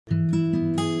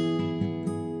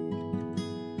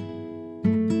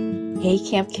Hey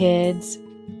Camp Kids!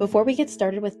 Before we get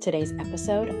started with today's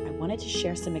episode, I wanted to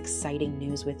share some exciting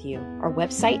news with you. Our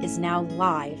website is now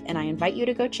live, and I invite you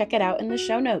to go check it out in the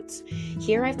show notes.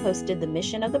 Here I've posted the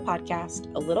mission of the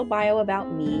podcast, a little bio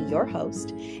about me, your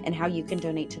host, and how you can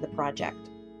donate to the project.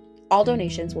 All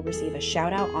donations will receive a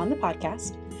shout out on the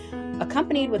podcast,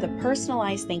 accompanied with a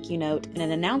personalized thank you note and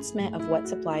an announcement of what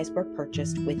supplies were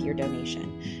purchased with your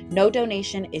donation. No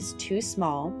donation is too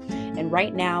small, and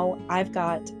right now I've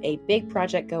got a big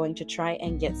project going to try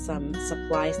and get some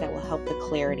supplies that will help the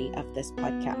clarity of this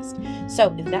podcast.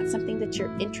 So if that's something that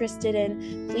you're interested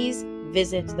in, please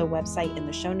visit the website in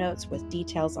the show notes with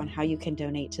details on how you can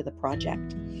donate to the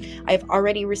project. I've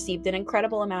already received an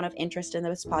incredible amount of interest in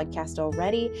this podcast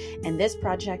already, and this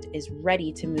project is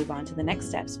ready to move on to the next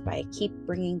steps, but I keep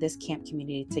bringing this camp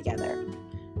community together.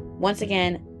 Once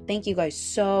again, thank you guys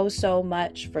so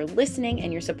much for listening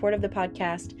and your support of the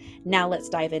podcast. Now let's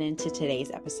dive into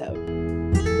today's episode.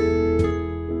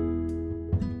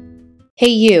 Hey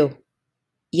you.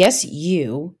 Yes,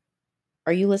 you.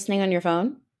 Are you listening on your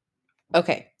phone?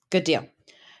 Okay, good deal.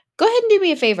 Go ahead and do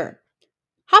me a favor.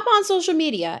 Hop on social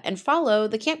media and follow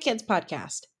the Camp Kids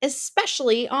podcast,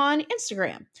 especially on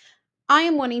Instagram. I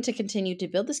am wanting to continue to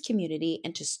build this community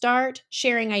and to start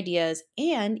sharing ideas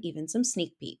and even some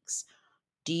sneak peeks.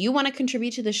 Do you want to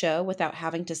contribute to the show without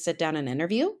having to sit down and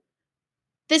interview?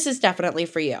 This is definitely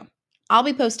for you. I'll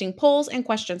be posting polls and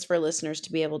questions for listeners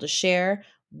to be able to share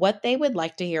what they would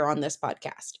like to hear on this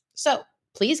podcast. So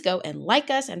please go and like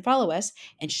us and follow us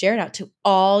and share it out to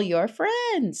all your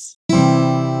friends.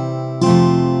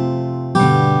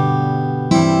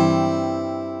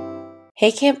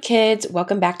 Hey Camp Kids,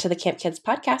 welcome back to the Camp Kids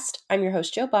podcast. I'm your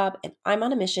host, Joe Bob, and I'm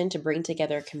on a mission to bring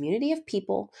together a community of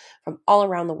people from all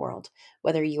around the world.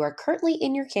 Whether you are currently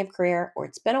in your camp career or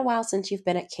it's been a while since you've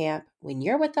been at camp, when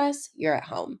you're with us, you're at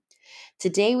home.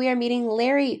 Today we are meeting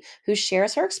Larry, who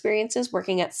shares her experiences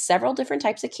working at several different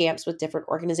types of camps with different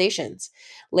organizations.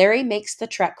 Larry makes the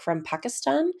trek from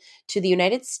Pakistan to the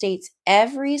United States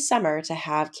every summer to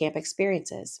have camp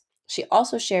experiences. She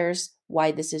also shares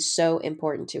why this is so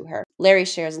important to her. Larry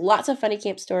shares lots of funny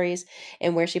camp stories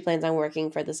and where she plans on working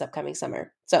for this upcoming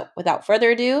summer. So without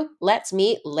further ado, let's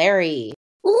meet Larry.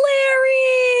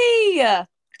 Larry!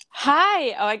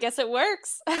 Hi. Oh, I guess it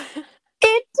works.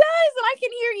 It does, and I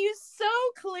can hear you so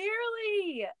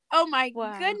clearly. Oh my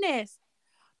goodness.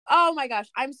 Oh my gosh,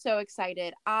 I'm so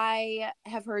excited. I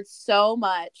have heard so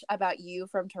much about you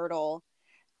from Turtle,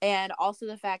 and also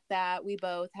the fact that we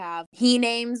both have he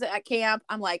names at camp.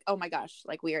 I'm like, oh my gosh,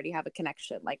 like we already have a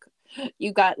connection. Like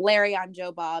you got Larry on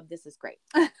Joe Bob. This is great.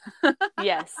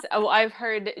 Yes. Oh, I've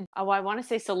heard, I want to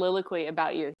say soliloquy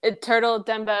about you. Turtle,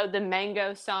 Dumbo, the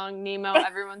Mango song, Nemo,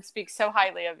 everyone speaks so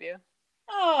highly of you.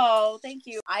 Oh, thank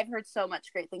you. I've heard so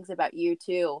much great things about you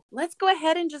too. Let's go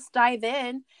ahead and just dive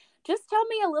in. Just tell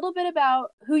me a little bit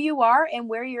about who you are and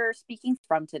where you're speaking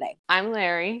from today. I'm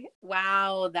Larry.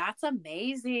 Wow, that's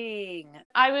amazing.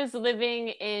 I was living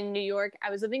in New York.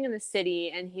 I was living in the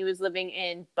city, and he was living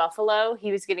in Buffalo.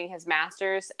 He was getting his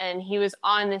master's, and he was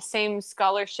on the same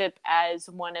scholarship as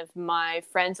one of my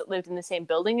friends that lived in the same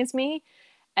building as me.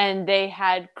 And they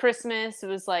had Christmas. It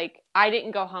was like, I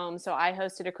didn't go home, so I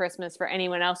hosted a Christmas for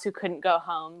anyone else who couldn't go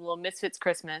home. Little Misfits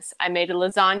Christmas. I made a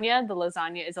lasagna. The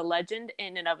lasagna is a legend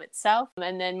in and of itself.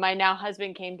 And then my now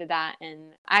husband came to that.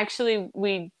 And actually,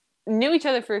 we knew each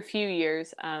other for a few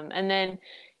years. And then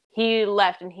he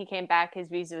left and he came back. His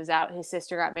visa was out. His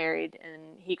sister got married,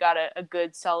 and he got a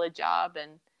good, solid job.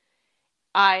 And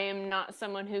I am not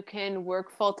someone who can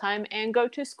work full-time and go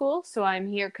to school, so I'm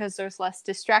here because there's less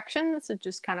distractions. It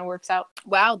just kind of works out.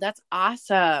 Wow, that's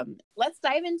awesome. Let's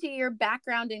dive into your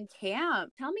background in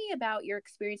camp. Tell me about your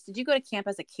experience. Did you go to camp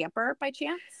as a camper by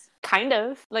chance? Kind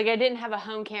of. Like, I didn't have a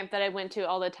home camp that I went to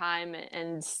all the time,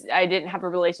 and I didn't have a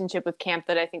relationship with camp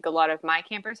that I think a lot of my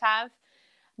campers have.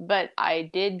 But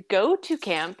I did go to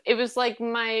camp. It was like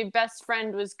my best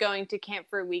friend was going to camp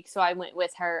for a week, so I went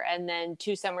with her. And then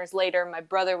 2 summers later, my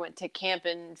brother went to camp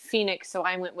in Phoenix, so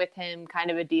I went with him,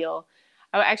 kind of a deal.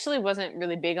 I actually wasn't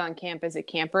really big on camp as a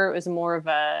camper. It was more of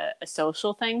a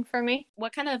social thing for me.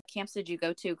 What kind of camps did you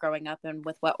go to growing up, and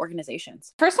with what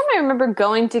organizations? First time I remember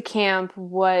going to camp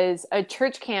was a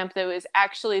church camp that was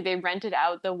actually, they rented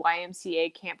out the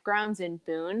YMCA campgrounds in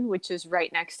Boone, which is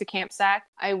right next to Camp Sac.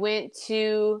 I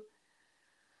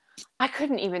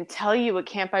couldn't even tell you what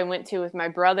camp I went to with my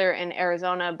brother in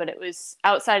Arizona, but it was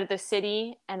outside of the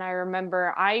city. And I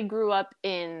remember I grew up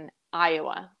in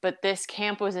Iowa, but this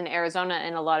camp was in Arizona,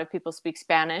 and a lot of people speak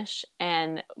Spanish.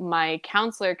 And my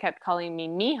counselor kept calling me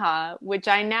Mija, which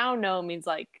I now know means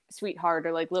like sweetheart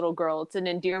or like little girl. It's an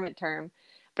endearment term.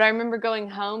 But I remember going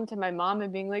home to my mom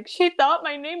and being like, she thought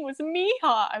my name was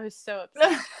Miha. I was so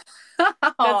upset.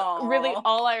 That's really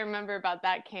all I remember about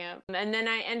that camp. And then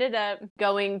I ended up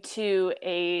going to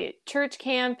a church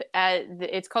camp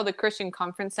it's called the Christian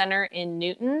Conference Center in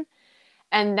Newton.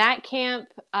 And that camp,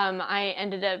 I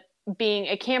ended up being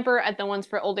a camper at the ones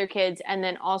for older kids, and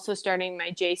then also starting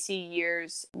my JC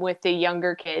years with the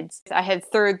younger kids. I had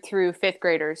 3rd through 5th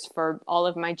graders for all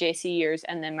of my JC years,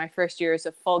 and then my first year as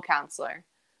a full counselor.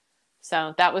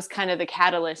 So that was kind of the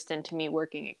catalyst into me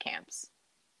working at camps.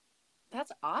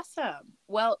 That's awesome.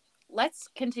 Well, let's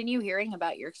continue hearing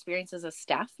about your experience as a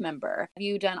staff member. Have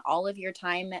you done all of your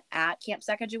time at Camp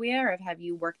Sacagawea, or have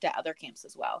you worked at other camps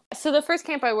as well? So the first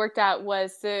camp I worked at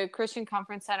was the Christian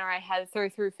Conference Center. I had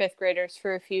 3rd through 5th graders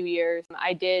for a few years.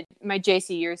 I did my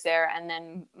JC years there, and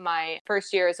then my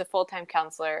first year as a full-time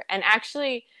counselor. And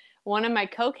actually, one of my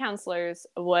co-counselors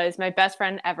was my best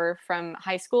friend ever from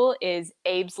high school, is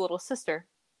Abe's little sister.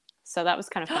 So that was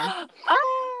kind of fun.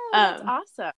 That's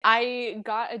awesome. I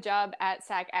got a job at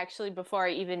SAC actually before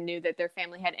I even knew that their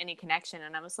family had any connection.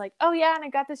 And I was like, oh yeah, and I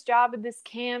got this job at this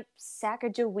camp,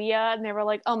 Sacagawea. And they were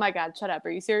like, oh my God, shut up. Are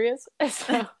you serious?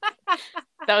 So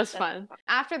that was fun.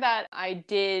 After that, I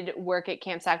did work at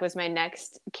Camp SAC, was my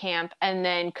next camp. And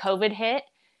then COVID hit.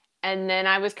 And then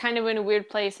I was kind of in a weird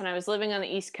place, and I was living on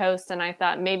the East Coast, and I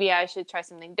thought maybe I should try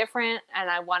something different. And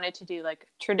I wanted to do like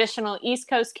traditional East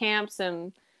Coast camps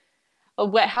and a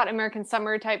wet, hot American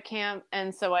summer type camp.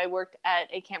 And so I worked at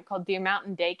a camp called Deer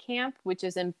Mountain Day Camp, which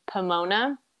is in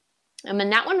Pomona. And then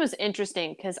that one was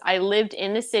interesting because I lived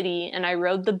in the city and I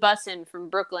rode the bus in from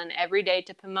Brooklyn every day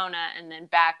to Pomona and then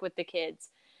back with the kids.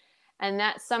 And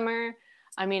that summer,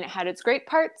 I mean, it had its great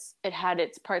parts. It had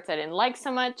its parts I didn't like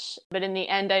so much. But in the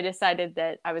end, I decided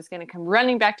that I was going to come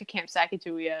running back to Camp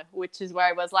Sacagawea, which is where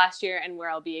I was last year and where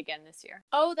I'll be again this year.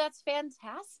 Oh, that's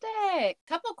fantastic.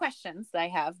 Couple questions that I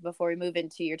have before we move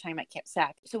into your time at Camp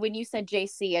Sac. So when you said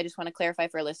JC, I just want to clarify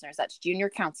for listeners, that's junior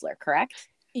counselor, correct?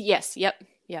 Yes. Yep.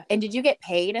 Yeah. And did you get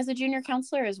paid as a junior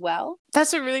counselor as well?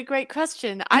 That's a really great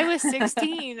question. I was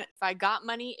 16. If I got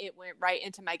money, it went right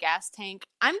into my gas tank.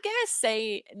 I'm going to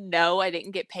say no, I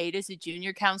didn't get paid as a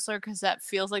junior counselor because that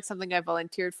feels like something I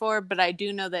volunteered for. But I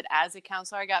do know that as a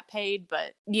counselor, I got paid.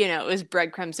 But, you know, it was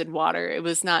breadcrumbs and water. It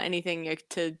was not anything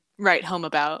to write home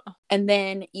about. And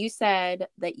then you said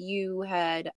that you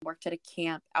had worked at a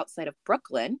camp outside of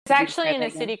Brooklyn. It's actually in a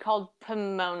city called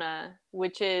Pomona,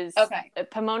 which is,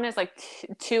 Pomona is like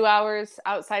 2 hours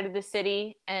outside of the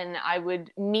city. And I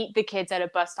would meet the kids at a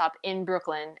bus stop in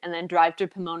Brooklyn and then drive to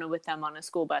Pomona with them on a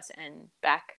school bus and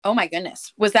back. Oh my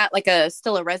goodness. Was that like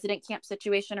still a resident camp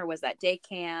situation, or was that day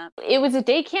camp? It was a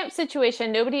day camp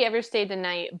situation. Nobody ever stayed the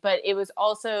night, but it was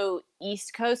also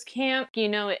East Coast camp. You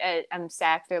know, at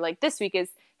SAC, they're like, this week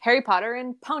is Harry Potter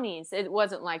and ponies. It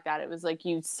wasn't like that. It was like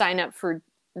you sign up for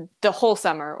the whole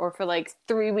summer or for like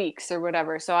 3 weeks or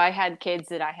whatever. So I had kids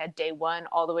that I had day one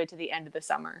all the way to the end of the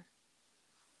summer.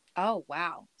 Oh,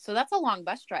 wow. So that's a long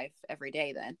bus drive every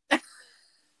day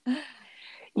then.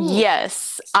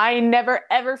 Yes. I never,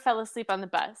 ever fell asleep on the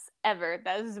bus, ever.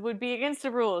 Would be against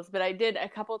the rules, but I did a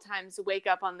couple times wake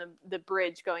up on the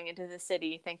bridge going into the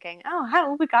city thinking, oh,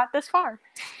 how we got this far?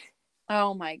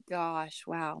 Oh my gosh.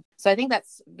 Wow. So I think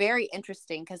that's very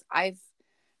interesting because I've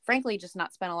frankly just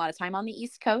not spent a lot of time on the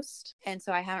East Coast. And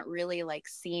so I haven't really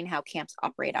seen how camps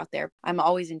operate out there. I'm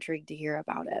always intrigued to hear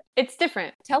about it. It's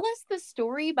different. Tell us the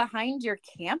story behind your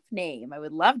camp name. I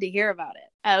would love to hear about it.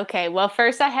 Okay, well,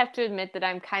 first I have to admit that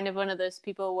I'm kind of one of those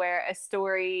people where a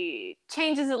story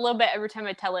changes a little bit every time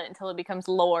I tell it until it becomes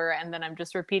lore, and then I'm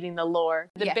just repeating the lore.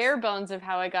 The bare bones of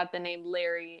how I got the name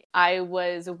Larry, I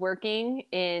was working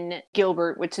in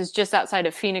Gilbert, which is just outside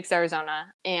of Phoenix,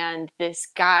 Arizona, and this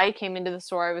guy came into the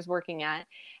store I was working at,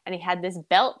 and he had this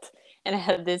belt. And it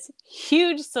had this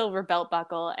huge silver belt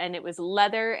buckle, and it was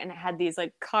leather, and it had these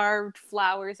carved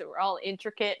flowers that were all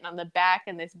intricate. And on the back,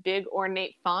 in this big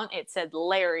ornate font, it said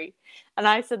Larry. And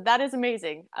I said, that is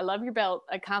amazing. I love your belt.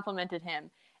 I complimented him.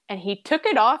 And he took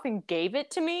it off and gave it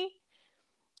to me.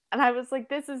 And I was like,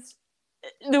 this is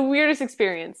the weirdest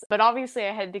experience. But obviously,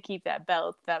 I had to keep that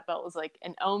belt. That belt was like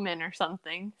an omen or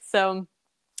something. So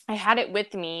I had it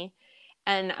with me.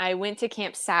 And I went to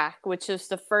Camp SAC, which is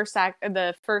the first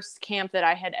camp that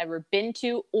I had ever been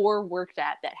to or worked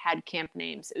at that had camp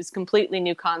names. It was a completely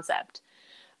new concept.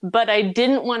 But I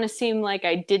didn't want to seem like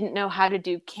I didn't know how to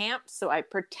do camp, so I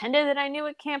pretended that I knew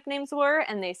what camp names were.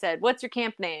 And they said, what's your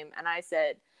camp name? And I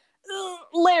said,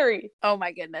 Larry. Oh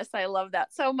my goodness. I love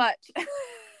that so much.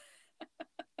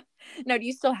 Now, do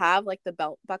you still have like the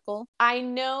belt buckle? I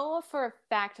know for a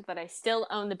fact that I still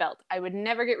own the belt. I would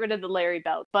never get rid of the Larry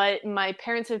belt, but my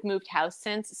parents have moved house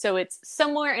since, so it's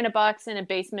somewhere in a box in a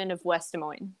basement of West Des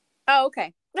Moines. Oh,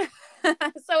 okay.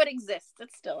 So it exists.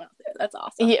 It's still out there. That's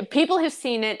awesome. Yeah, people have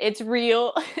seen it. It's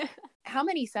real. How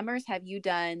many summers have you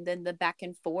done then the back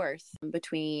and forth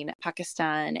between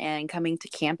Pakistan and coming to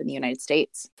camp in the United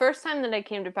States? First time that I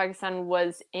came to Pakistan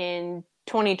was in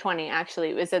 2020,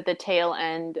 actually. It was at the tail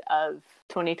end of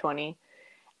 2020.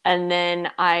 And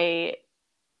then I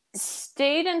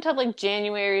stayed until like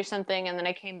January or something, and then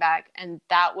I came back, and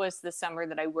that was the summer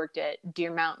that I worked at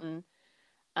Deer Mountain.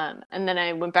 And then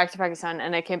I went back to Pakistan,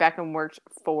 and I came back and worked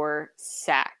for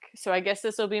SAC. So I guess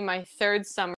this will be my third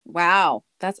summer. Wow,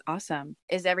 that's awesome.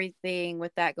 Is everything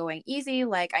with that going easy?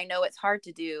 Like, I know it's hard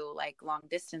to do like long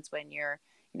distance when you're,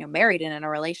 married and in a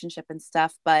relationship and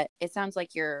stuff, but it sounds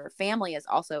like your family is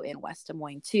also in West Des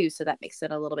Moines too. So that makes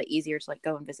it a little bit easier to like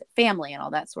go and visit family and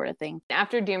all that sort of thing.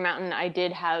 After Deer Mountain, I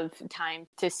did have time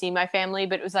to see my family,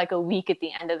 but it was like a week at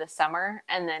the end of the summer.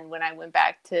 And then when I went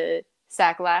back to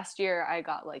SAC last year, I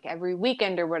got like every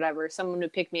weekend or whatever, someone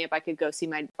would pick me up. I could go see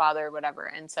my father or whatever.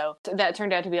 And so that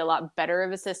turned out to be a lot better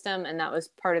of a system. And that was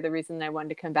part of the reason that I wanted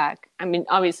to come back. I mean,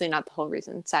 obviously not the whole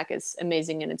reason. SAC is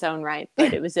amazing in its own right,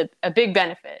 but it was a big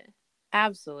benefit.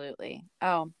 Absolutely.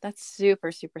 Oh, that's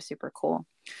super, super, super cool.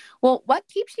 Well, what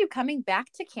keeps you coming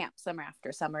back to camp summer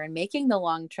after summer and making the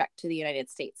long trek to the United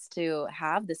States to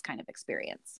have this kind of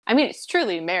experience? I mean, it's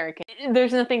truly American.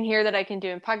 There's nothing here that I can do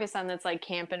in Pakistan that's like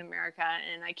camp in America,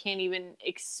 and I can't even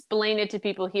explain it to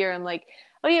people here. I'm like,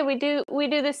 oh yeah, we do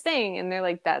this thing, and they're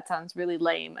like, that sounds really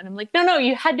lame, and I'm like, no,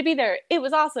 you had to be there. It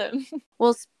was awesome.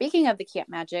 Well, speaking of the camp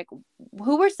magic,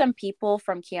 who were some people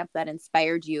from camp that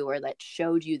inspired you or that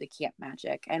showed you the camp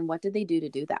magic, and what did they do to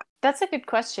do that? That's a good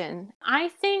question. I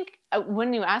think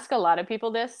when you ask a lot of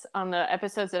people this on the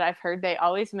episodes that I've heard, they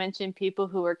always mention people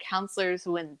who were counselors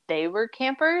when they were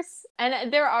campers.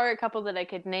 And there are a couple that I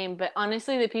could name, but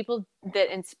honestly, the people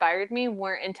that inspired me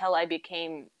weren't until I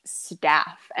became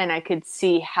staff and I could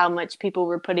see how much people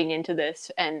were putting into this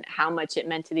and how much it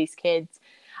meant to these kids.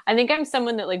 I think I'm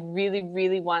someone that like really,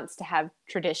 really wants to have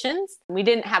traditions. We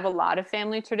didn't have a lot of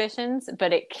family traditions,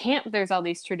 but at camp, there's all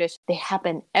these traditions. They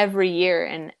happen every year.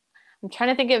 And I'm trying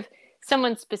to think of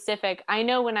someone specific. I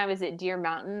know when I was at Deer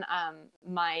Mountain,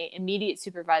 my immediate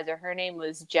supervisor, her name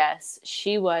was Jess.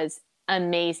 She was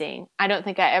amazing. I don't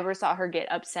think I ever saw her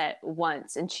get upset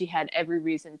once, and she had every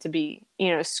reason to be,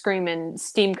 screaming,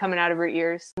 steam coming out of her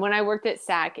ears. When I worked at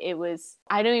SAC,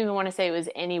 I don't even want to say it was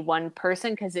any one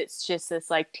person because it's just this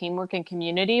like teamwork and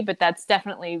community, but that's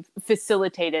definitely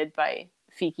facilitated by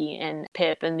Fiki and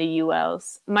Pip and the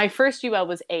ULs. My first UL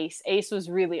was Ace. Ace was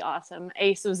really awesome.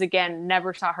 Ace was, again,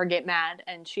 never saw her get mad,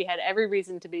 and she had every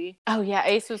reason to be. Oh yeah,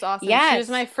 Ace was awesome. Yes. She was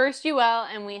my first UL,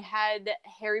 and we had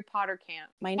Harry Potter camp.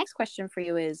 My next question for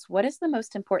you is, what is the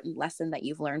most important lesson that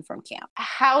you've learned from camp?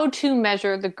 How to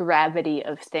measure the gravity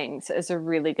of things is a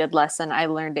really good lesson I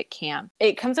learned at camp.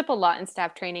 It comes up a lot in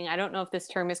staff training. I don't know if this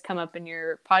term has come up in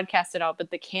your podcast at all,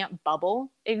 but the camp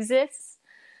bubble exists.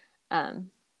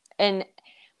 And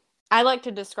I like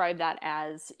to describe that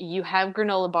as you have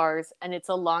granola bars and it's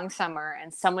a long summer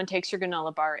and someone takes your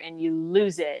granola bar and you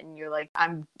lose it and you're like,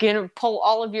 I'm going to pull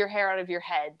all of your hair out of your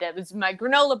head. That was my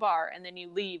granola bar. And then you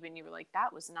leave and you were like,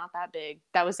 that was not that big.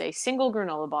 That was a single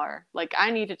granola bar. Like, I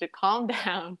needed to calm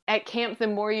down. At camp, the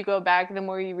more you go back, the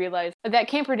more you realize that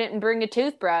camper didn't bring a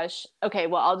toothbrush. Okay,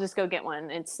 well, I'll just go get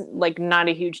one. It's like not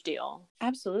a huge deal.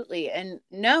 Absolutely. And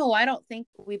no, I don't think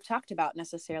we've talked about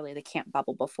necessarily the camp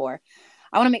bubble before.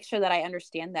 I want to make sure that I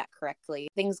understand that correctly.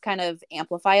 Things kind of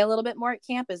amplify a little bit more at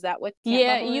camp. Is that what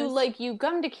camp bubble is? You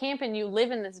come to camp and you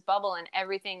live in this bubble and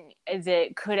everything as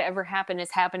it could ever happen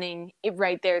is happening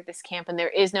right there at this camp, and there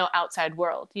is no outside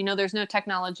world. There's no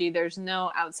technology, there's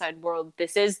no outside world.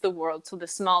 This is the world. So the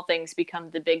small things become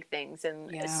the big things, and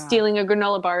stealing a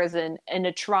granola bar is an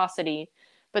atrocity.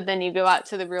 But then you go out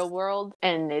to the real world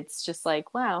and it's just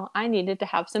like, wow, I needed to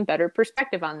have some better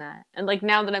perspective on that. And like,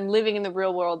 now that I'm living in the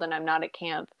real world and I'm not at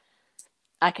camp,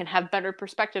 I can have better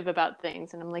perspective about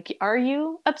things. And I'm like, are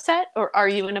you upset or are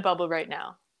you in a bubble right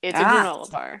now? It's a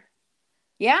granola bar.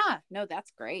 Yeah, no,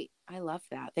 that's great. I love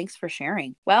that. Thanks for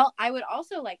sharing. Well, I would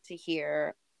also like to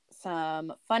hear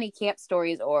some funny camp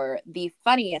stories, or the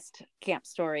funniest camp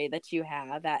story that you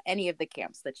have at any of the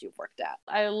camps that you've worked at.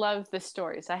 I love the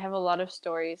stories. I have a lot of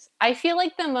stories. I feel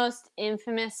like the most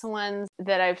infamous ones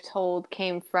that I've told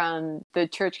came from the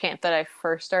church camp that I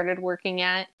first started working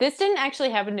at. This didn't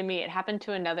actually happen to me. It happened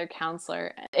to another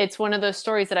counselor. It's one of those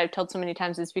stories that I've told so many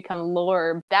times it's become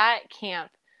lore. That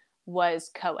camp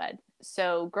was co-ed.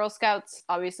 So Girl Scouts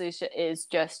obviously is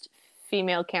just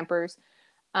female campers.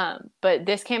 But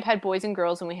this camp had boys and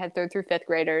girls, and we had 3rd through 5th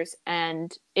graders.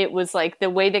 And it was like the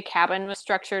way the cabin was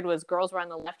structured was girls were on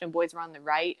the left and boys were on the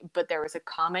right, but there was a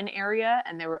common area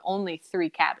and there were only 3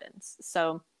 cabins.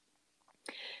 So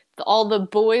all the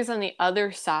boys on the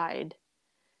other side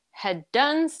had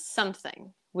done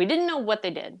something. We didn't know what they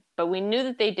did, but we knew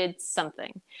that they did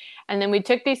something. And then we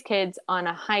took these kids on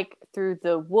a hike through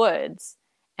the woods,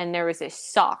 and there was a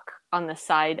sock on the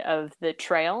side of the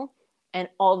trail, and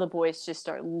all the boys just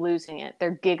start losing it.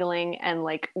 They're giggling and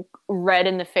like red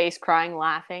in the face, crying,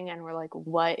 laughing, and we're like,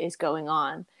 what is going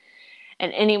on?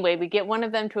 And anyway, we get one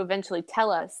of them to eventually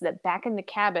tell us that back in the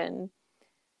cabin,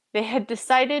 they had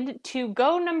decided to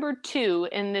go number 2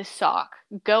 in this sock,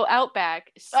 go out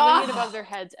back, swing it above their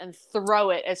heads, and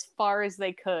throw it as far as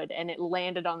they could, and it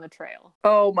landed on the trail.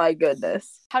 Oh my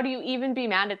goodness. How do you even be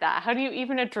mad at that? How do you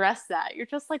even address that? You're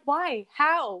just like, why?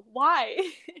 How? Why?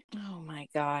 Oh my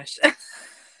gosh.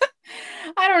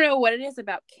 I don't know what it is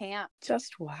about camp.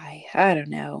 Just why? I don't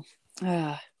know.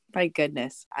 My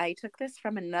goodness. I took this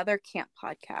from another camp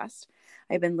podcast.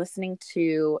 I've been listening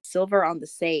to Silver on the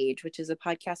Sage, which is a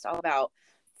podcast all about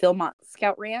Philmont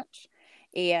Scout Ranch.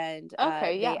 And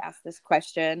they asked this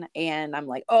question, and I'm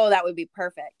like, oh, that would be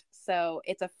perfect. So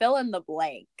it's a fill in the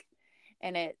blank.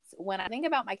 And it's, when I think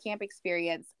about my camp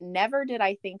experience, never did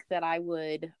I think that I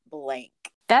would blank.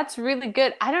 That's really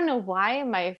good. I don't know why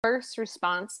my first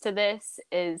response to this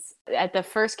is at the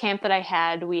first camp that I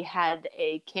had, we had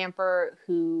a camper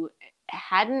who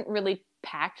hadn't really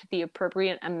packed the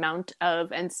appropriate amount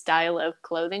of and style of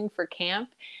clothing for camp.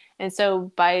 And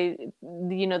so by,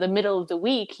 the middle of the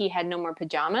week, he had no more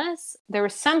pajamas. There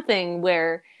was something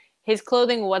where his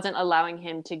clothing wasn't allowing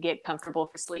him to get comfortable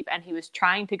for sleep, and he was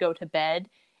trying to go to bed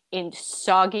in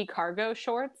soggy cargo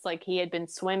shorts, like he had been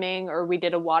swimming or we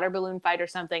did a water balloon fight or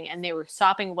something, and they were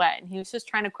sopping wet, and he was just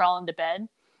trying to crawl into bed.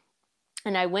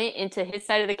 And I went into his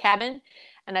side of the cabin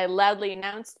and I loudly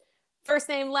announced, first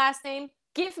name, last name,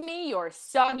 give me your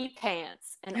soggy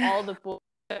pants. And all the boys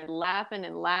started laughing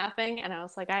and laughing. And I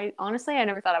was like, I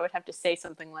never thought I would have to say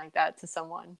something like that to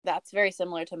someone. That's very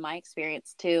similar to my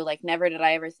experience too. Like, never did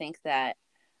I ever think that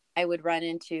I would run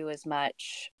into as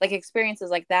much like experiences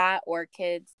like that, or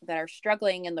kids that are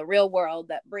struggling in the real world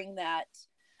that bring that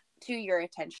to your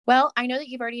attention. Well, I know that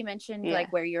you've already mentioned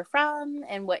like where you're from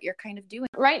and what you're kind of doing.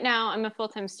 Right now, I'm a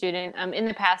full-time student. In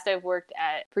the past, I've worked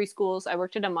at preschools. I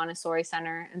worked at a Montessori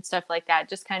center and stuff like that,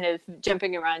 just kind of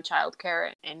jumping around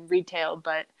childcare and retail.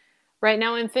 But right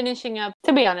now I'm finishing up.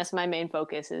 To be honest, my main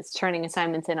focus is turning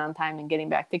assignments in on time and getting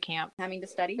back to camp. Having to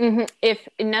study? Mm-hmm. If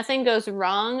nothing goes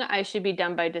wrong, I should be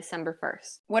done by December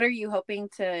 1st. What are you hoping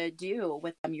to do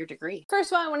with your degree?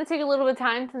 First of all, I want to take a little bit of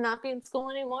time to not be in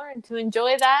school anymore and to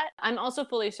enjoy that. I'm also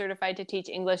fully certified to teach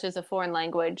English as a foreign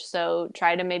language, so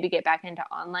try to maybe get back into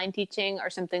online teaching or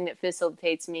something that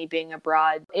facilitates me being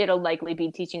abroad. It'll likely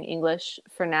be teaching English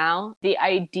for now. The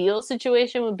ideal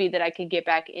situation would be that I could get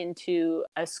back into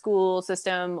a school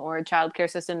system or a childcare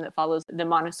system that follows the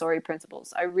Montessori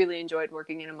principles. I really enjoyed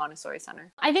working in a Montessori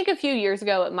center. I think a few years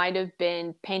ago it might have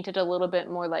been painted a little bit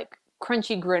more like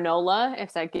crunchy granola,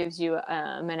 if that gives you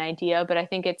an idea, but I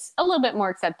think it's a little bit more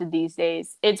accepted these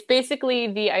days. It's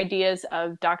basically the ideas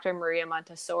of Dr. Maria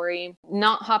Montessori,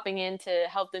 not hopping in to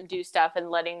help them do stuff and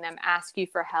letting them ask you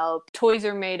for help. Toys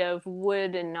are made of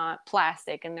wood and not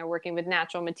plastic, and they're working with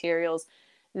natural materials.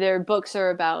 Their books are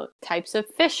about types of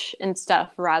fish and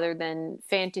stuff rather than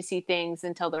fantasy things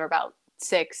until they're about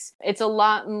 6. It's a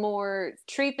lot more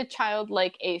treat the child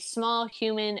like a small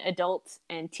human adult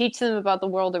and teach them about the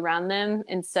world around them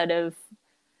instead of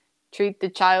treat the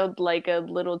child like a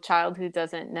little child who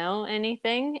doesn't know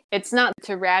anything. It's not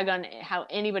to rag on how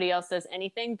anybody else does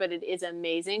anything, but it is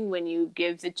amazing when you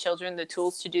give the children the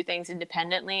tools to do things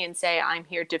independently and say, I'm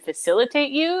here to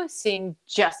facilitate you. Seeing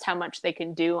just how much they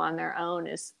can do on their own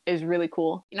is really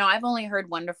cool. I've only heard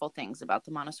wonderful things about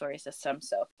the Montessori system,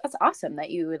 so that's awesome that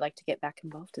you would like to get back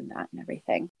involved in that and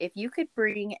everything. If you could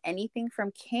bring anything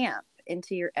from camp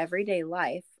into your everyday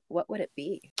life, what would it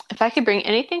be? If I could bring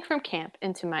anything from camp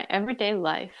into my everyday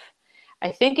life,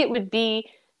 I think it would be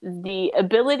the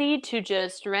ability to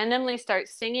just randomly start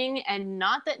singing, and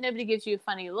not that nobody gives you a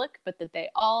funny look, but that they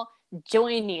all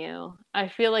join you. I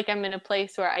feel like I'm in a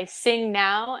place where I sing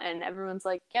now and everyone's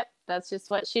like, yep, that's just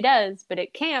what she does. But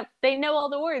at camp, they know all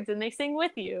the words and they sing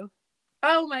with you.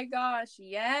 Oh my gosh,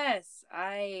 yes.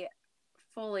 I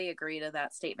fully agree to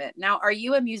that statement. Now, are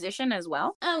you a musician as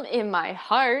well? In my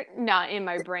heart, not in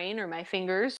my brain or my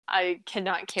fingers. I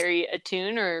cannot carry a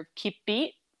tune or keep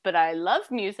beat, but I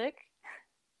love music.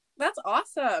 That's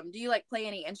awesome. Do you play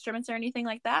any instruments or anything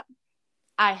like that?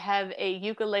 I have a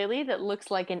ukulele that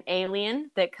looks like an alien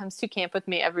that comes to camp with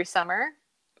me every summer.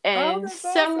 Oh, And that's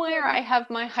somewhere awesome. I have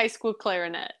my high school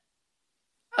clarinet.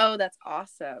 Oh, that's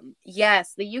awesome.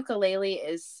 Yes, the ukulele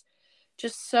is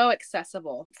just so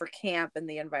accessible for camp and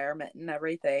the environment and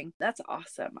everything. That's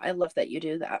awesome. I love that you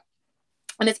do that.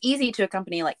 And it's easy to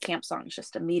accompany like camp songs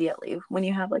just immediately when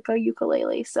you have like a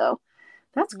ukulele. So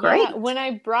that's Yeah, great. when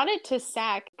I brought it to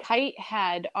SAC, Kite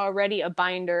had already a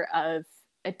binder of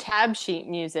a tab sheet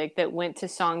music that went to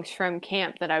songs from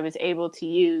camp that I was able to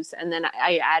use. And then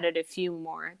I added a few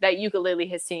more. That ukulele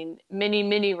has seen many,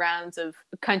 many rounds of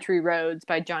Country Roads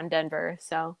by John Denver.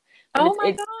 So, but Oh it's, my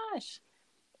it's gosh.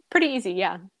 pretty easy.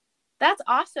 Yeah. That's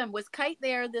awesome. Was Kite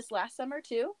there this last summer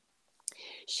too?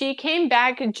 She came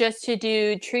back just to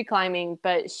do tree climbing,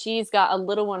 but she's got a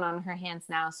little one on her hands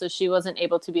now. So she wasn't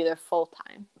able to be there full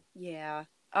time. Yeah.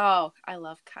 Oh, I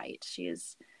love Kite.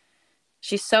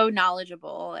 She's so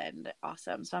knowledgeable and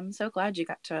awesome. So I'm so glad you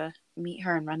got to meet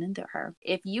her and run into her.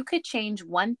 If you could change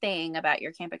one thing about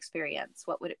your camp experience,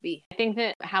 what would it be? I think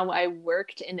that how I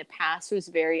worked in the past was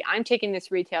I'm taking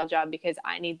this retail job because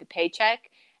I need the paycheck.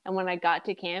 And when I got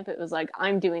to camp, it was like,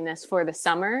 I'm doing this for the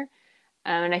summer.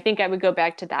 And I think I would go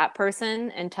back to that person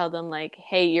and tell them, like,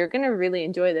 hey, you're going to really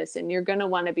enjoy this and you're going to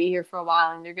want to be here for a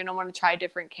while and you're going to want to try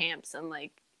different camps and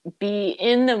like be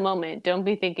in the moment. Don't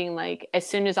be thinking like as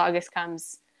soon as August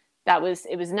comes,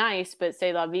 it was nice, but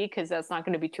say la vie, because that's not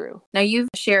going to be true. Now, you've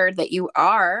shared that you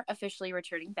are officially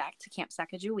returning back to Camp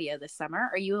Sacagawea this summer.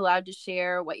 Are you allowed to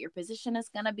share what your position is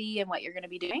going to be and what you're going to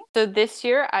be doing? So this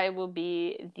year I will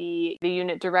be the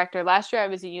unit director. Last year I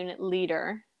was a unit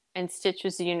leader and Stitch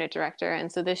was the unit director.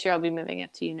 And so this year I'll be moving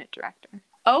up to unit director.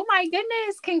 Oh my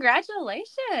goodness.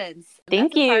 Congratulations.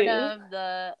 Thank That's a part you. of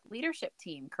the leadership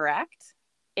team, correct?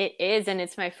 It is, and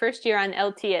it's my first year on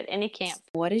LT at any camp.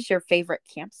 What is your favorite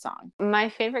camp song? My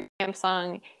favorite camp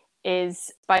song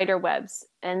is Spider Webs.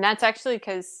 And that's actually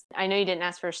because I know you didn't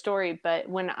ask for a story, but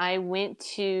when I went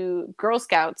to Girl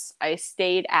Scouts, I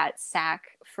stayed at SAC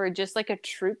for just like a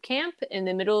troop camp in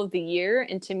the middle of the year.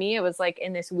 And to me, it was like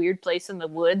in this weird place in the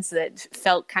woods that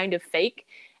felt kind of fake.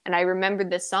 And I remembered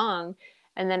this song.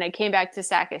 And then I came back to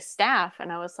SAC as staff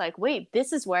and I was like, wait,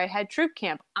 this is where I had troop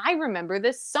camp. I remember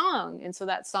this song. And so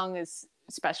that song is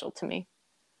special to me.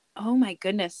 Oh my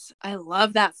goodness. I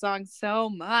love that song so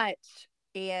much.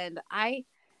 And I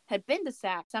had been to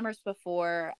SAC summers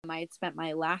before. I had spent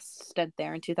my last stint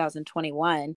there in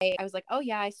 2021. I was like, oh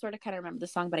yeah, I sort of kind of remember the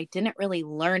song, but I didn't really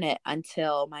learn it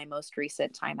until my most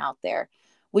recent time out there.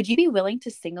 Would you be willing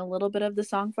to sing a little bit of the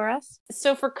song for us?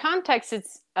 So for context,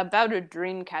 it's about a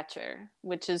dream catcher,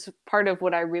 which is part of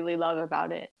what I really love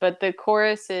about it. But the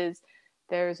chorus is,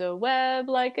 there's a web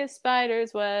like a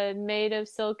spider's web, made of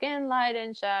silk and light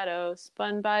and shadow,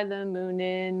 spun by the moon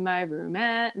in my room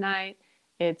at night.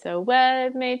 It's a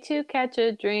web made to catch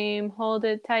a dream, hold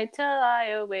it tight till I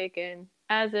awaken,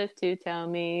 as if to tell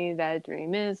me that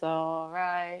dream is all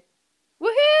right.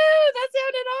 Woohoo! That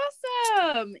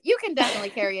sounded awesome. You can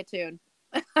definitely carry a tune.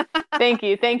 Thank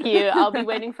you. Thank you. I'll be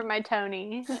waiting for my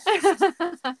Tony.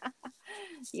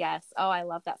 Yes. Oh, I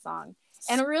love that song.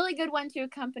 And a really good one to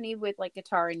accompany with like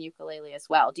guitar and ukulele as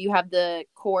well. Do you have the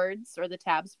chords or the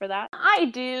tabs for that?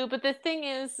 I do, but the thing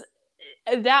is,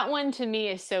 that one to me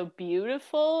is so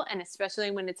beautiful, and especially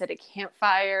when it's at a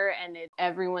campfire and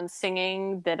everyone's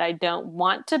singing, that I don't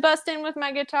want to bust in with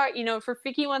my guitar. You know, if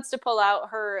Rafiki wants to pull out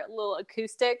her little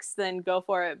acoustics, then go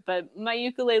for it. But my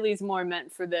ukulele is more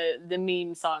meant for the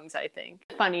meme songs, I think.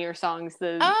 Funnier songs.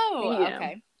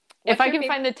 Okay. If I can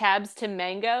find the tabs to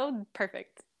Mango,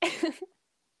 perfect.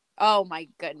 Oh my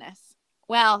goodness.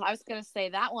 Well, I was going to say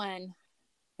that one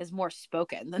is more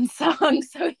spoken than sung,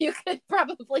 so you could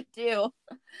probably do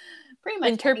pretty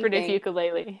much interpretive anything.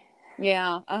 Ukulele.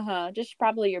 Yeah, just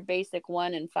probably your basic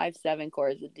 1 and 5/7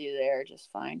 chords would do there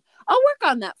just fine. I'll work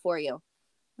on that for you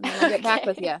and then I'll get back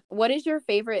with you. What is your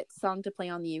favorite song to play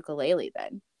on the ukulele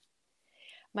then?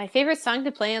 My favorite song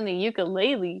to play on the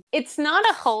ukulele. It's not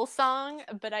a whole song,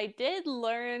 but I did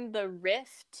learn the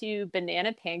riff to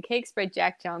Banana Pancakes by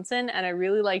Jack Johnson, and I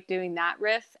really like doing that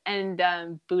riff. And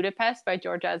Budapest by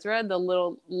George Ezra, the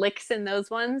little licks in those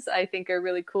ones I think are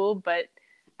really cool, but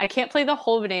I can't play the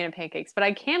whole Banana Pancakes, but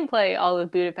I can play all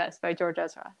of Budapest by George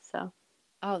Ezra. So.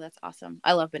 Oh, that's awesome.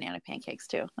 I love Banana Pancakes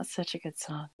too. That's such a good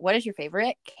song. What is your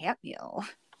favorite camp meal?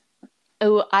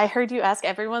 Oh, I heard you ask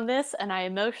everyone this, and I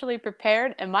emotionally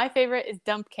prepared, and my favorite is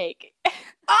dump cake.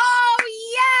 Oh,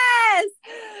 yes!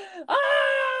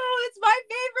 Oh, it's my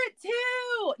favorite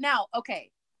too! Now,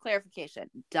 okay, clarification.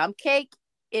 Dump cake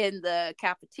in the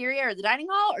cafeteria or the dining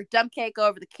hall, or dump cake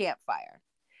over the campfire?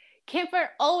 Campfire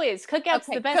always. Cookout's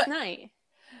the best night.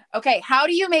 Okay, how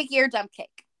do you make your dump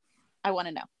cake? I want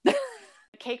to know.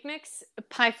 Cake mix,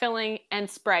 pie filling, and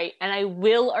Sprite. And I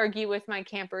will argue with my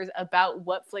campers about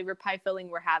what flavor pie filling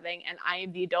we're having. And I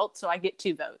am the adult, so I get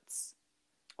 2 votes.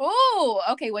 Oh,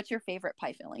 okay. What's your favorite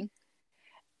pie filling?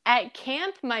 At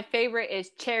camp, my favorite is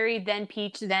cherry, then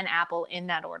peach, then apple, in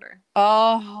that order.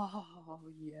 Oh,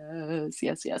 yes,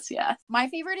 yes, yes, yes. My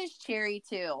favorite is cherry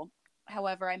too.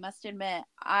 However, I must admit,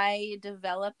 I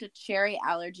developed a cherry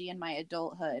allergy in my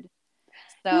adulthood.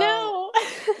 So, No.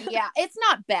 yeah, it's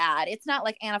not bad. It's not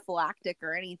like anaphylactic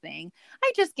or anything.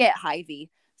 I just get Hy-Vee.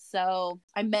 So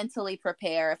I mentally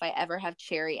prepare if I ever have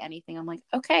cherry anything. I'm like,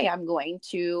 okay, I'm going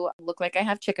to look like I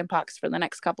have chicken pox for the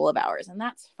next couple of hours, and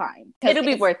that's fine. It'll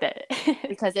be worth it.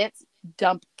 Because it's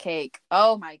dump cake.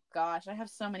 Oh my gosh, I have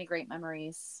so many great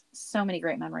memories. So many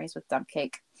great memories with dump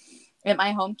cake. At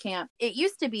my home camp, it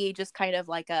used to be just kind of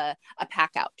like a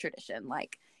pack out tradition.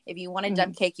 Like if you wanted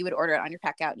dump cake, you would order it on your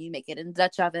pack out and you make it in the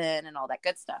Dutch oven and all that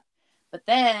good stuff. But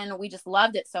then we just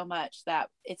loved it so much that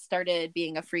it started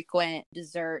being a frequent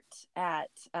dessert at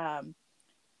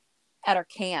our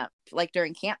camp, like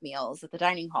during camp meals at the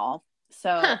dining hall.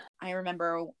 So I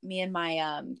remember me and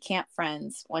my camp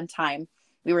friends one time,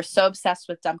 we were so obsessed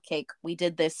with dump cake. We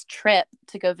did this trip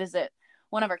to go visit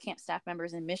one of our camp staff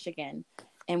members in Michigan.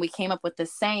 And we came up with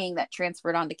this saying that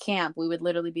transferred onto camp. We would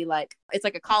literally be like, it's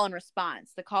like a call and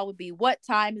response. The call would be, "What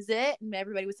time is it?" And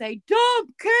everybody would say,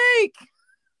 "Dump cake."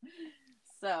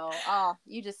 So,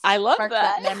 you just I love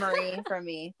that memory from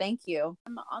me. Thank you.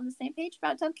 I'm on the same page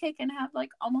about dump cake and have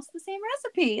like almost the same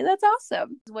recipe. That's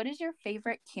awesome. What is your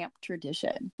favorite camp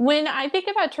tradition? When I think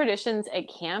about traditions at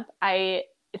camp, I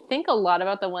think a lot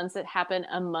about the ones that happen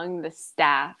among the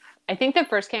staff. I think the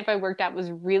first camp I worked at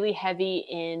was really heavy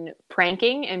in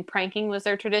pranking, and pranking was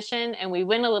their tradition. And we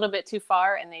went a little bit too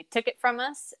far and they took it from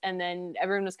us. And then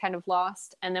everyone was kind of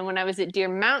lost. And then when I was at Deer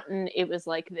Mountain, it was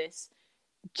like this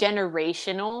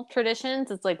generational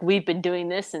traditions. It's like we've been doing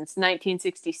this since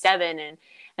 1967,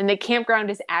 and the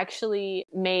campground is actually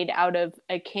made out of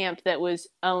a camp that was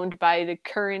owned by the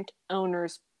current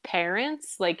owner's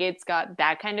parents. Like it's got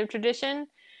that kind of tradition.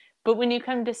 But when you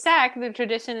come to SAC, the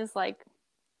tradition is like,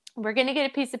 we're going to get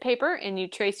a piece of paper and you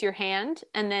trace your hand,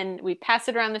 and then we pass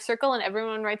it around the circle and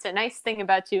everyone writes a nice thing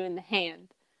about you in the hand.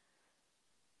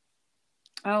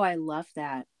 Oh, I love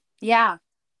that. Yeah.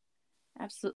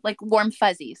 Absolutely. Like warm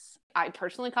fuzzies. I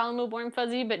personally call them a warm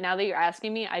fuzzy, but now that you're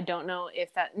asking me, I don't know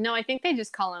if that... No, I think they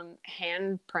just call them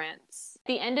handprints. At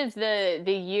the end of the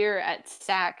year at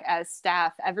SAC as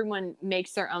staff, everyone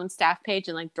makes their own staff page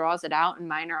and like draws it out, and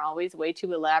mine are always way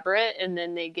too elaborate, and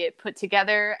then they get put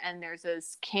together and there's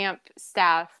this camp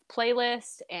staff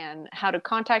playlist and how to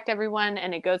contact everyone,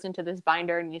 and it goes into this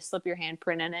binder and you slip your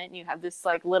handprint in it and you have this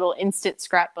like little instant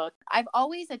scrapbook. I've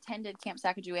always attended Camp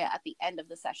Sacagawea at the end of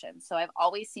the session, so I've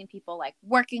always seen people like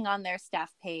working on their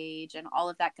staff page and all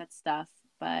of that good stuff,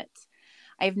 but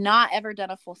I've not ever done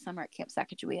a full summer at Camp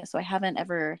Sacagawea, so I haven't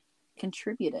ever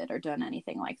contributed or done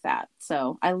anything like that.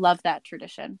 So I love that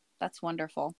tradition. That's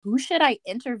wonderful. Who should I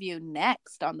interview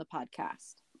next on the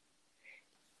podcast?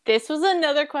 This was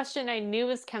another question I knew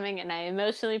was coming, and I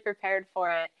emotionally prepared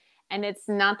for it. And it's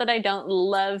not that I don't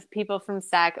love people from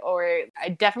SAC, or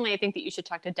I think that you should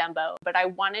talk to Dumbo, but I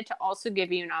wanted to also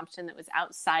give you an option that was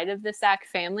outside of the SAC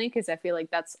family, because I feel like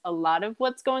that's a lot of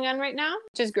what's going on right now,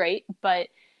 which is great. But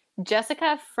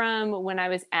Jessica from when I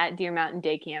was at Deer Mountain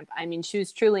Day Camp, I mean, she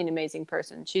was truly an amazing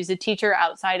person. She's a teacher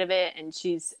outside of it, and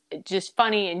she's just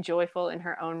funny and joyful in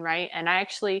her own right. And I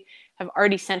actually have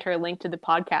already sent her a link to the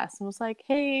podcast and was like,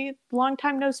 "Hey, long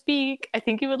time no speak. I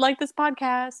think you would like this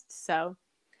podcast." So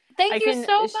thank you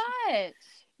so much.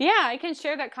 Yeah, I can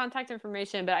share that contact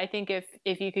information, but I think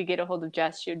if you could get a hold of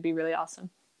Jess, she would be really awesome.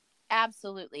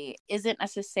 Absolutely. Isn't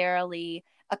necessarily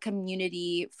a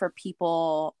community for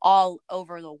people all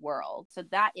over the world. So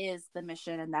that is the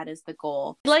mission and that is the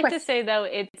goal. I'd like to say, though,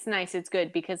 it's nice, it's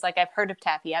good, because like I've heard of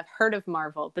Taffy, I've heard of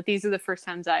Marvel, but these are the first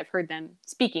times I've heard them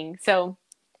speaking. So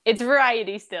it's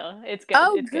variety still. It's good.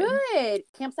 Oh, it's good.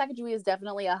 Camp Sacagawea is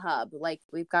definitely a hub. Like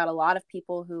we've got a lot of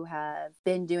people who have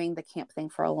been doing the camp thing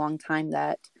for a long time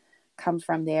that come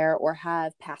from there or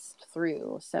have passed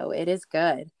through. So it is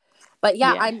good. But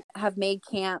yeah. I have made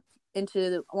camp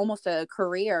into almost a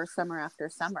career summer after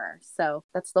summer. So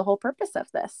that's the whole purpose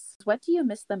of this. What do you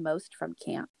miss the most from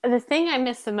camp? The thing I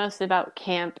miss the most about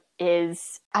camp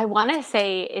is, I want to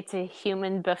say it's a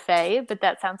human buffet, but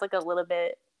that sounds like a little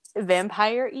bit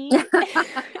vampire-y.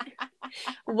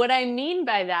 What I mean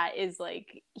by that is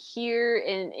like here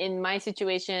in my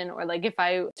situation, or like if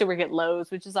I to work at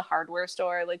Lowe's, which is a hardware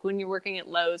store, like when you're working at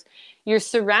Lowe's, you're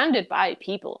surrounded by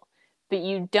people, but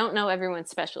you don't know everyone's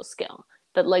special skill.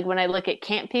 But like when I look at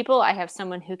camp people, I have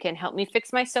someone who can help me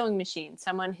fix my sewing machine,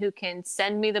 someone who can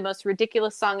send me the most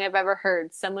ridiculous song I've ever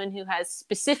heard, someone who has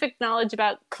specific knowledge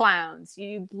about clowns.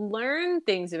 You learn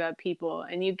things about people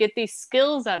and you get these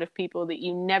skills out of people that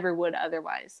you never would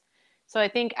otherwise. So I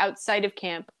think outside of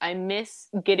camp, I miss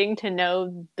getting to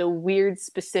know the weird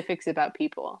specifics about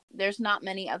people. There's not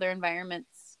many other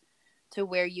environments to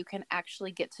where you can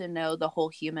actually get to know the whole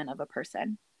human of a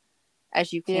person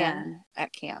as you can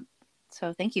at camp.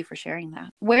 So thank you for sharing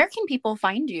that. Where can people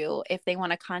find you if they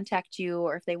want to contact you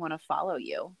or if they want to follow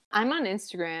you? I'm on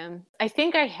Instagram. I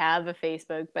think I have a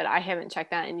Facebook, but I haven't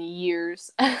checked that in years.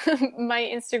 My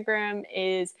Instagram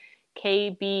is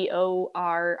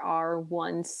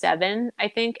KBORR17, I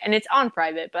think. And it's on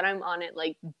private, but I'm on it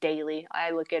like daily.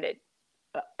 I look at it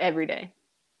every day.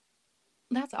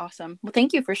 That's awesome. Well,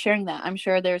 thank you for sharing that. I'm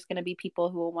sure there's going to be people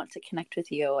who will want to connect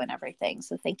with you and everything.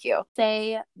 So thank you.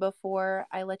 Say before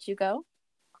I let you go.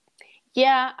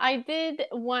 Yeah, I did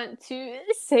want to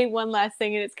say one last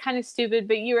thing, and it's kind of stupid,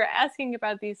 but you were asking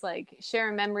about these like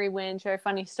share a memory win, share a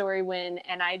funny story win.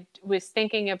 And I was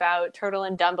thinking about Turtle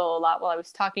and Dumbo a lot while I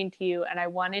was talking to you. And I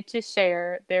wanted to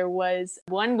share, there was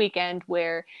one weekend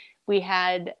where we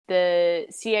had the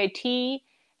CIT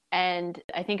and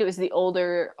I think it was the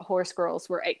older horse girls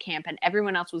were at camp and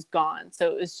everyone else was gone. So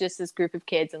it was just this group of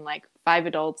kids and like 5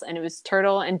 adults. And it was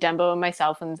Turtle and Dumbo and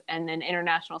myself and an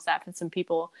international staff and some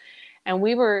people. And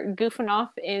we were goofing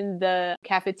off in the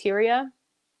cafeteria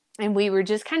and we were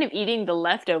just kind of eating the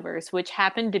leftovers, which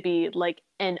happened to be like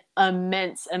an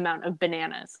immense amount of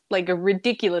bananas, like a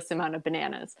ridiculous amount of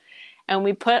bananas. And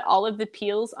we put all of the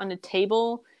peels on a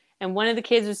table. And one of the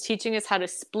kids was teaching us how to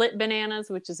split bananas,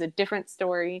 which is a different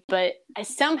story. But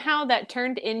somehow that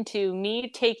turned into me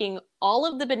taking all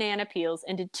of the banana peels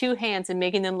into 2 hands and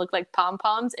making them look like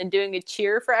pom-poms and doing a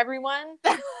cheer for everyone.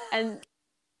 And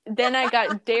then I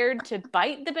got dared to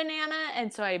bite the banana.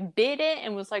 And so I bit it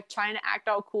and was like trying to act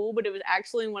all cool. But it was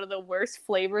actually one of the worst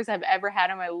flavors I've ever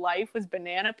had in my life was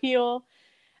banana peel.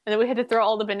 And then we had to throw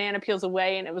all the banana peels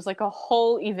away. And it was like a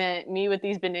whole event, me with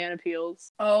these banana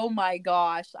peels. Oh my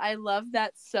gosh. I love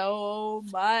that so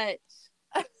much.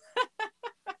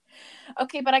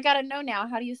 Okay, but I got to know now,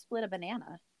 how do you split a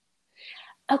banana?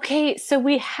 Okay, so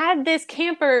we had this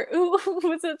camper who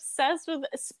was obsessed with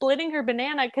splitting her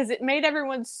banana because it made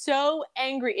everyone so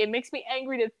angry. It makes me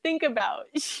angry to think about.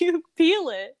 You peel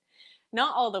it,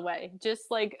 not all the way, just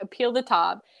like peel the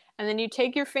top. And then you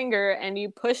take your finger and you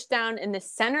push down in the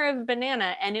center of a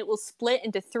banana and it will split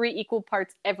into 3 equal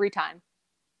parts every time.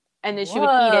 And then she would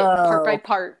eat it part by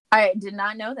part. I did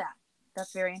not know that.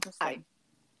 That's very interesting.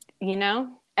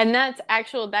 And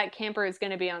that camper is going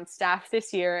to be on staff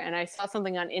this year. And I saw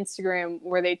something on Instagram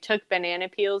where they took banana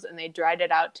peels and they dried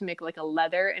it out to make like a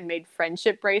leather and made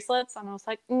friendship bracelets. And I was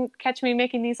like, catch me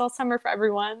making these all summer for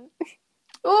everyone.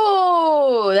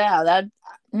 Oh, yeah.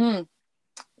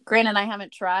 Granted, I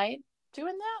haven't tried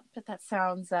doing that, but that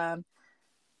sounds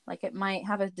like it might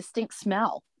have a distinct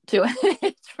smell to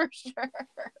it for sure.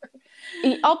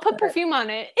 I'll put perfume on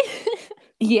it.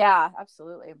 Yeah,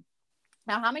 absolutely.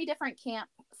 Now, how many different camp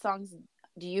songs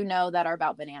do you know that are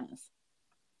about bananas?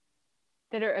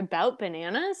 That are about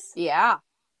bananas? Yeah.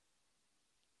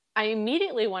 I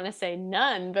immediately want to say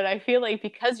none, but I feel like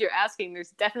because you're asking,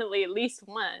 there's definitely at least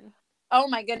one. Oh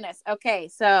my goodness. Okay,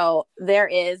 so there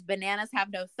is Bananas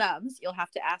Have No Thumbs. You'll have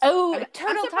to ask. Oh,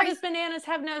 Turtle taught us Bananas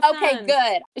Have No Thumbs. Okay,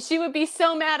 good. She would be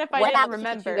so mad if I didn't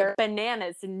remember.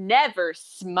 Bananas never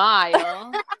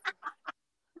smile.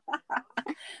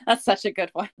 That's such a good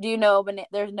one. Do you know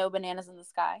there's no bananas in the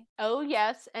sky? Oh,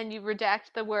 yes, and you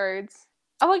redact the words.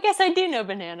 Oh, I guess I do know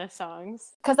banana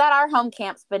songs. Because at our home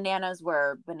camps, bananas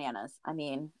were bananas. I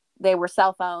mean, they were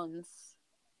cell phones.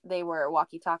 They were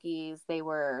walkie-talkies. They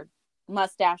were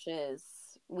mustaches.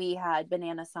 We had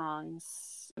banana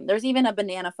songs. There's even a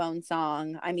banana phone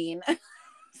song. I mean,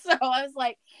 so I was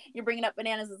like, you're bringing up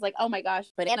bananas. It's like, oh my gosh,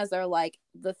 bananas are like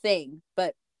the thing,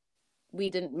 but we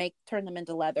didn't turn them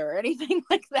into leather or anything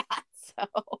like that. So,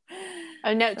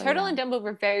 oh no, Turtle and Dumbo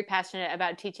were very passionate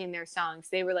about teaching their songs.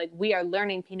 They were like, we are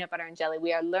learning Peanut Butter and Jelly.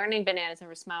 We are learning Bananas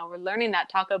Never Smile. We're learning that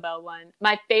Taco Bell one.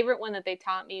 My favorite one that they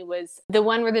taught me was the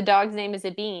one where the dog's name is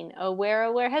a bean. Oh,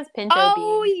 where has Pinto been?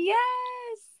 Oh,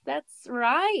 yes, that's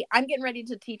right. I'm getting ready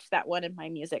to teach that one in my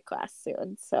music class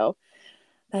soon. So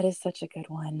that is such a good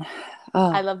one.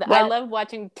 Oh, I love that. Well, I love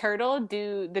watching Turtle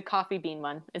do the coffee bean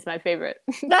one. It's my favorite.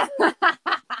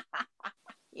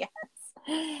 Yes,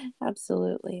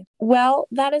 absolutely. Well,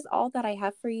 that is all that I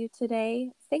have for you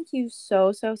today. Thank you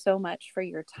so much for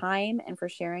your time and for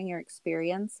sharing your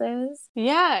experiences.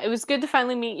 Yeah, it was good to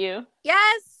finally meet you.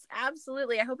 Yes,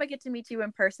 Absolutely. I hope I get to meet you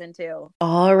in person too.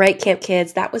 All right, Camp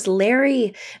Kids, that was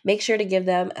Larry. Make sure to give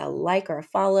them a like or a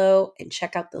follow and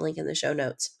check out the link in the show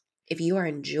notes. If you are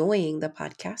enjoying the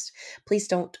podcast, please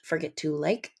don't forget to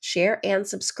like, share, and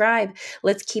subscribe.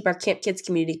 Let's keep our Camp Kids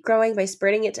community growing by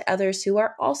spreading it to others who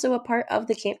are also a part of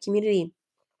the camp community.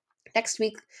 Next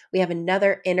week, we have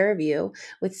another interview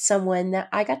with someone that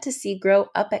I got to see grow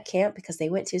up at camp because they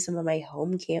went to some of my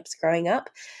home camps growing up.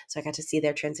 So I got to see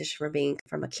their transition from being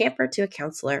from a camper to a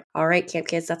counselor. All right, Camp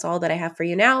Kids, that's all that I have for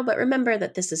you now. But remember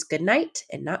that this is good night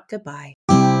and not goodbye.